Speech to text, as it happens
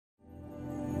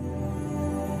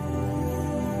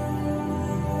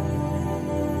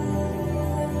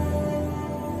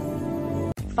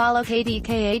Follow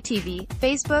KDKA TV,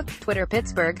 Facebook, Twitter.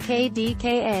 Pittsburgh,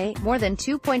 KDKA. More than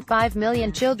 2.5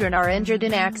 million children are injured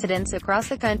in accidents across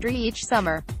the country each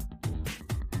summer.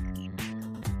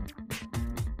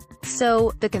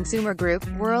 So, the consumer group,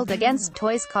 World Against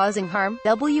Toys Causing Harm,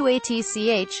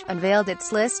 WATCH, unveiled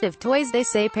its list of toys they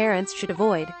say parents should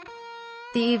avoid.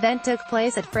 The event took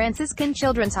place at Franciscan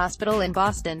Children's Hospital in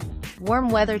Boston. Warm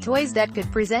weather toys that could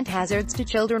present hazards to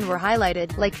children were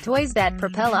highlighted, like toys that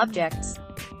propel objects.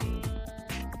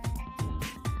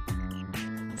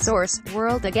 Source: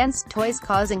 World Against Toys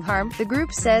Causing Harm. The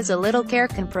group says a little care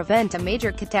can prevent a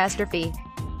major catastrophe.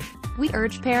 We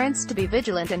urge parents to be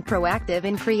vigilant and proactive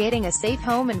in creating a safe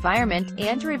home environment,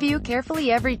 and to review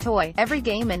carefully every toy, every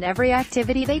game and every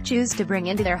activity they choose to bring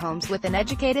into their homes with an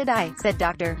educated eye, said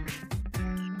Dr.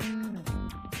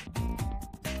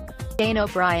 Jane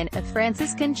O'Brien of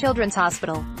Franciscan Children's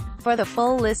Hospital. For the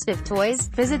full list of toys,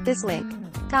 visit this link.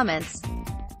 Comments.